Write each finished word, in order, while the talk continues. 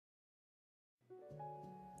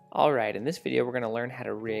Alright, in this video we're going to learn how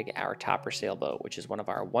to rig our topper sailboat, which is one of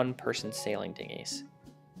our one-person sailing dinghies.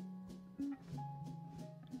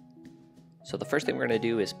 So the first thing we're going to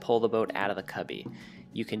do is pull the boat out of the cubby.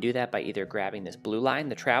 You can do that by either grabbing this blue line,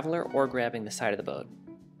 the traveler, or grabbing the side of the boat.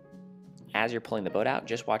 As you're pulling the boat out,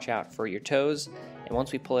 just watch out for your toes, and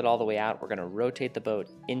once we pull it all the way out, we're going to rotate the boat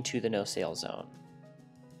into the no sail zone.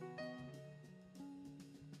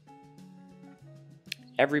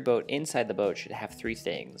 Every boat inside the boat should have three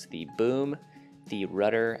things: the boom, the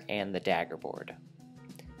rudder, and the dagger board.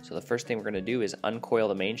 So the first thing we're going to do is uncoil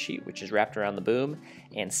the main sheet, which is wrapped around the boom,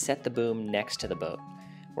 and set the boom next to the boat.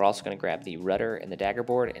 We're also going to grab the rudder and the dagger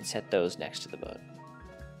board and set those next to the boat.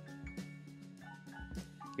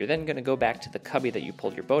 You're then going to go back to the cubby that you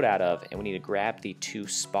pulled your boat out of, and we need to grab the two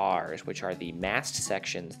spars, which are the mast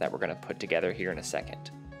sections that we're going to put together here in a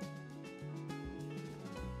second.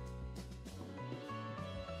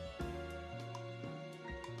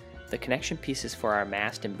 The connection pieces for our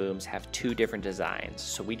mast and booms have two different designs,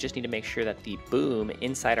 so we just need to make sure that the boom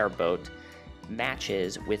inside our boat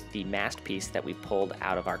matches with the mast piece that we pulled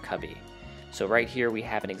out of our cubby. So right here we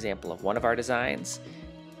have an example of one of our designs,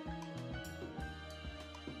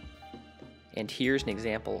 and here's an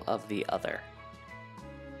example of the other.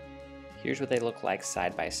 Here's what they look like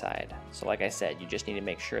side by side. So like I said, you just need to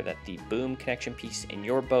make sure that the boom connection piece in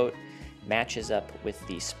your boat matches up with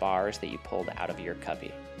the spars that you pulled out of your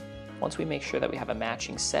cubby. Once we make sure that we have a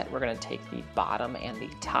matching set, we're going to take the bottom and the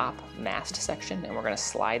top mast section and we're going to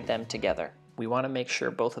slide them together. We want to make sure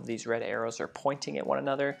both of these red arrows are pointing at one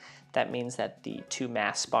another. That means that the two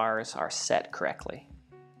mast spars are set correctly.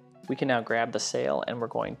 We can now grab the sail and we're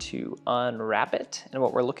going to unwrap it. And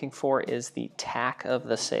what we're looking for is the tack of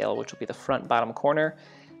the sail, which will be the front bottom corner.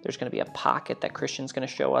 There's going to be a pocket that Christian's going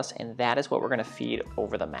to show us, and that is what we're going to feed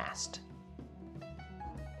over the mast.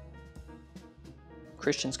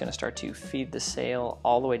 Christian's going to start to feed the sail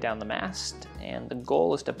all the way down the mast, and the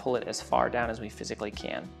goal is to pull it as far down as we physically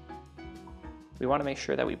can. We want to make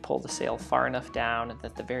sure that we pull the sail far enough down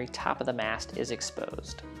that the very top of the mast is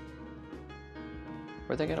exposed.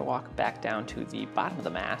 We're then going to walk back down to the bottom of the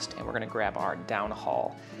mast, and we're going to grab our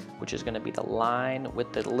downhaul, which is going to be the line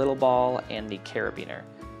with the little ball and the carabiner.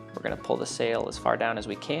 We're going to pull the sail as far down as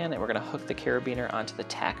we can, and we're going to hook the carabiner onto the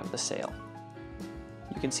tack of the sail.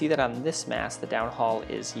 You can see that on this mast, the downhaul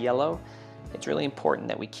is yellow. It's really important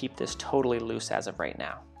that we keep this totally loose as of right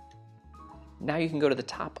now. Now you can go to the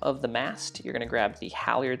top of the mast. You're going to grab the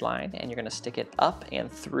halyard line and you're going to stick it up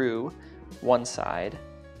and through one side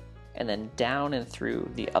and then down and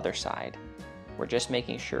through the other side. We're just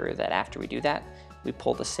making sure that after we do that, we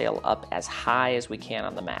pull the sail up as high as we can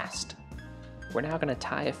on the mast. We're now going to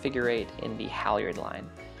tie a figure 8 in the halyard line.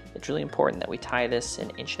 It's really important that we tie this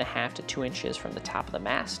 1.5 inches to 2 inches from the top of the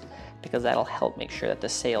mast, because that'll help make sure that the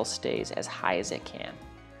sail stays as high as it can.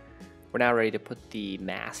 We're now ready to put the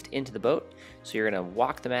mast into the boat. So you're going to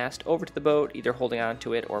walk the mast over to the boat, either holding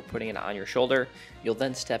onto it or putting it on your shoulder. You'll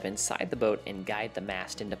then step inside the boat and guide the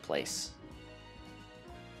mast into place.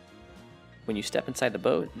 When you step inside the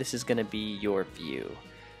boat, this is going to be your view.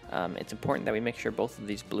 It's important that we make sure both of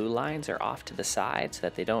these blue lines are off to the side so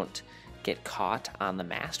that they don't get caught on the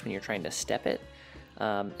mast when you're trying to step it.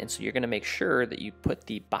 And so you're going to make sure that you put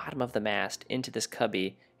the bottom of the mast into this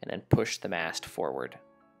cubby and then push the mast forward.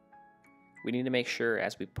 We need to make sure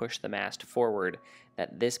as we push the mast forward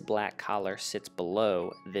that this black collar sits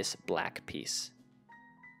below this black piece.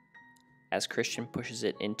 As Christian pushes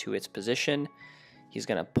it into its position, he's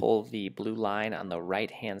going to pull the blue line on the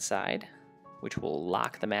right hand side, which will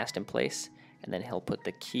lock the mast in place, and then he'll put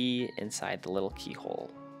the key inside the little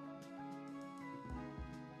keyhole.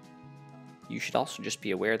 You should also just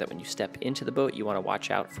be aware that when you step into the boat, you want to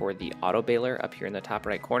watch out for the auto bailer up here in the top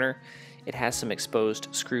right corner. It has some exposed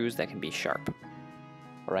screws that can be sharp.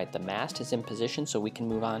 Alright, the mast is in position, so we can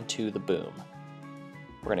move on to the boom.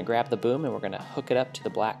 We're going to grab the boom and we're going to hook it up to the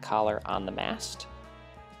black collar on the mast.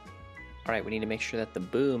 Alright, we need to make sure that the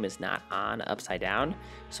boom is not on upside down,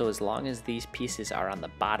 so as long as these pieces are on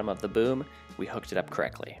the bottom of the boom, we hooked it up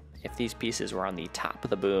correctly. If these pieces were on the top of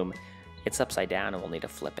the boom, it's upside down and we'll need to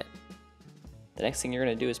flip it. The next thing you're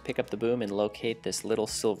going to do is pick up the boom and locate this little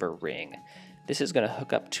silver ring. This is going to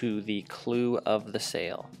hook up to the clew of the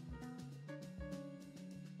sail.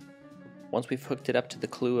 Once we've hooked it up to the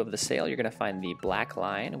clew of the sail, you're going to find the black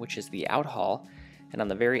line, which is the outhaul, and on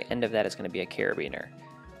the very end of that is going to be a carabiner.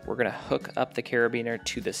 We're going to hook up the carabiner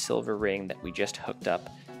to the silver ring that we just hooked up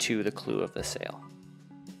to the clew of the sail.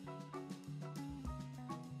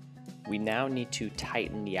 We now need to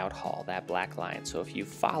tighten the outhaul, that black line. So if you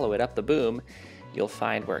follow it up the boom, you'll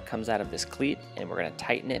find where it comes out of this cleat, and we're going to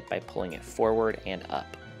tighten it by pulling it forward and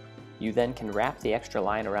up. You then can wrap the extra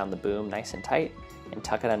line around the boom nice and tight and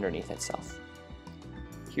tuck it underneath itself.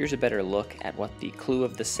 Here's a better look at what the clew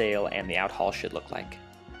of the sail and the outhaul should look like.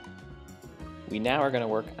 We now are going to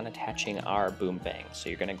work on attaching our boom vang. So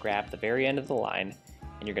you're going to grab the very end of the line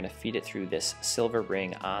and you're going to feed it through this silver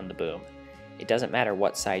ring on the boom. It doesn't matter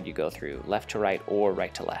what side you go through, left to right or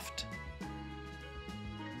right to left.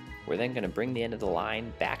 We're then going to bring the end of the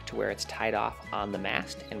line back to where it's tied off on the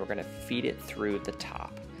mast, and we're going to feed it through the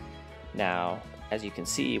top. Now, as you can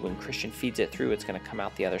see, when Christian feeds it through, it's going to come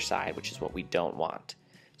out the other side, which is what we don't want.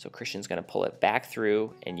 So Christian's going to pull it back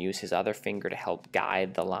through and use his other finger to help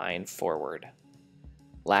guide the line forward.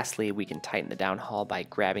 Lastly, we can tighten the downhaul by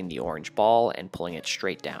grabbing the orange ball and pulling it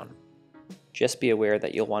straight down. Just be aware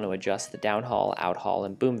that you'll want to adjust the downhaul, outhaul,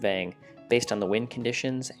 and boom vang based on the wind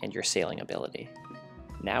conditions and your sailing ability.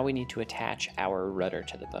 Now we need to attach our rudder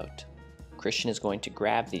to the boat. Christian is going to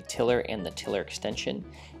grab the tiller and the tiller extension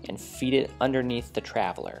and feed it underneath the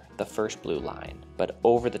Traveler, the first blue line, but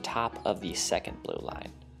over the top of the second blue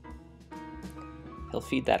line. He'll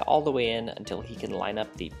feed that all the way in until he can line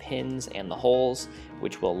up the pins and the holes,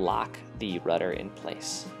 which will lock the rudder in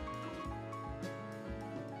place.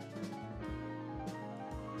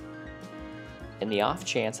 In the off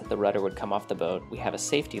chance that the rudder would come off the boat, we have a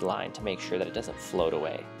safety line to make sure that it doesn't float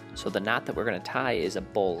away. So the knot that we're going to tie is a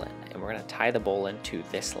bowline, and we're going to tie the bowline to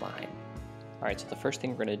this line. Alright, so the first thing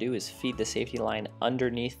we're going to do is feed the safety line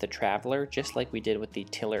underneath the Traveler, just like we did with the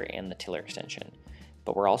tiller and the tiller extension.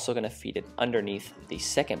 But we're also going to feed it underneath the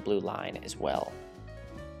second blue line as well.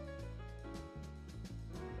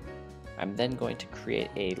 I'm then going to create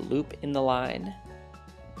a loop in the line,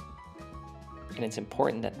 and it's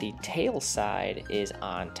important that the tail side is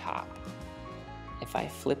on top. If I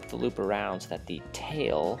flip the loop around so that the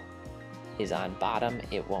tail is on bottom,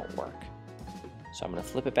 it won't work. So I'm going to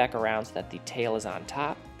flip it back around so that the tail is on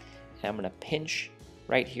top, and I'm going to pinch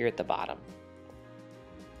right here at the bottom.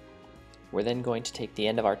 We're then going to take the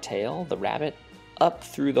end of our tail, the rabbit, up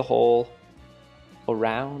through the hole,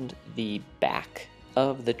 around the back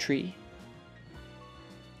of the tree,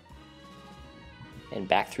 and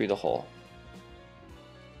back through the hole.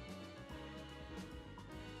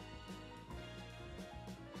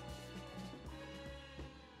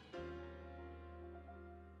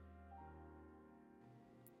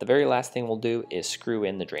 The very last thing we'll do is screw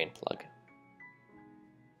in the drain plug.